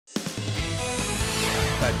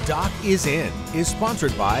The Doc is In is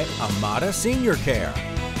sponsored by Amada Senior Care.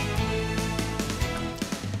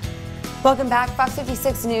 Welcome back. Fox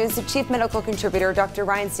 56 News Chief Medical Contributor Dr.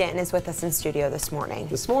 Ryan Stanton is with us in studio this morning.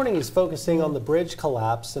 This morning he's focusing on the bridge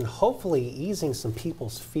collapse and hopefully easing some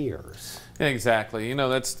people's fears. Exactly. You know,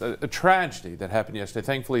 that's a tragedy that happened yesterday.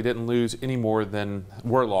 Thankfully, didn't lose any more than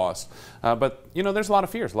were lost. But, you know, there's a lot of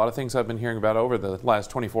fears, a lot of things I've been hearing about over the last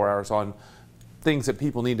 24 hours on things that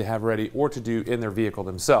people need to have ready or to do in their vehicle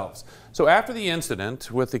themselves. So after the incident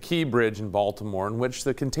with the Key Bridge in Baltimore, in which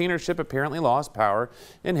the container ship apparently lost power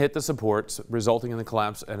and hit the supports, resulting in the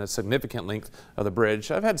collapse and a significant length of the bridge,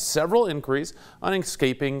 I've had several inquiries on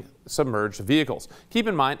escaping submerged vehicles. Keep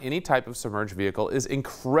in mind, any type of submerged vehicle is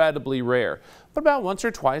incredibly rare, but about once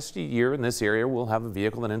or twice a year in this area we'll have a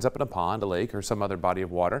vehicle that ends up in a pond, a lake, or some other body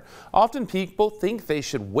of water. Often people think they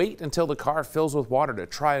should wait until the car fills with water to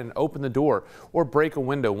try and open the door or break a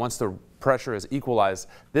window once the pressure is equalized.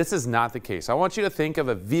 This is not the case. I want you to think of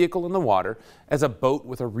a vehicle in the water as a boat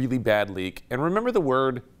with a really bad leak, and remember the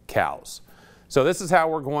word cows. So this is how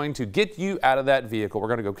we're going to get you out of that vehicle. We're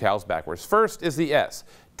going to go cows backwards. First is the S.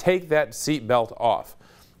 Take that seat belt off.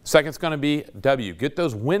 Second is going to be W. Get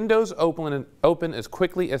those windows open as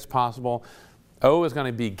quickly as possible. O is going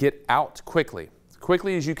to be get out quickly. As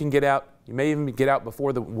quickly as you can get out. You may even get out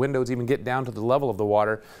before the windows even get down to the level of the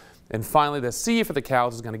water. And finally, the C for the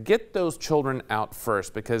cows is going to get those children out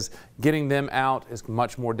first, because getting them out is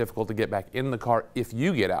much more difficult to get back in the car if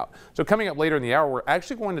you get out. So coming up later in the hour, we're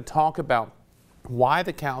actually going to talk about why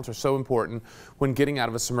the cows are so important when getting out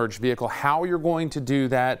of a submerged vehicle, how you're going to do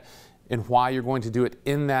that, and why you're going to do it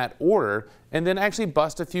in that order, and then actually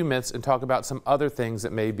bust a few myths and talk about some other things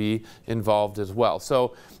that may be involved as well.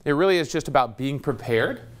 So it really is just about being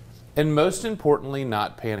prepared, and most importantly,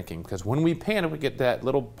 not panicking, because when we panic, we get that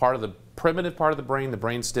little part of the primitive part of the brain, the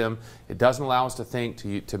brain stem. It doesn't allow us to think,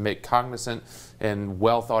 to make cognizant and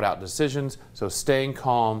well thought out decisions. So staying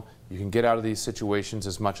calm, you can get out of these situations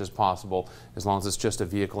as much as possible, as long as it's just a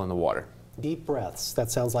vehicle in the water. Deep breaths. That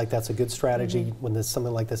sounds like that's a good strategy when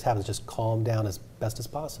something like this happens. Just calm down as best as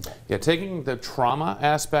possible. Yeah, taking the trauma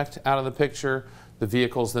aspect out of the picture, the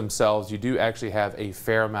vehicles themselves, you do actually have a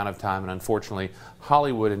fair amount of time, and unfortunately,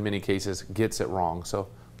 Hollywood in many cases gets it wrong. So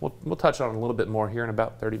we'll touch on it a little bit more here in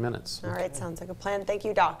about 30 minutes. All right, sounds like a plan. Thank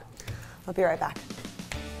you, Doc. I'll be right back.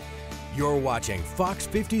 You're watching Fox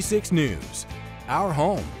 56 News. Our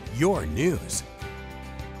home, your news.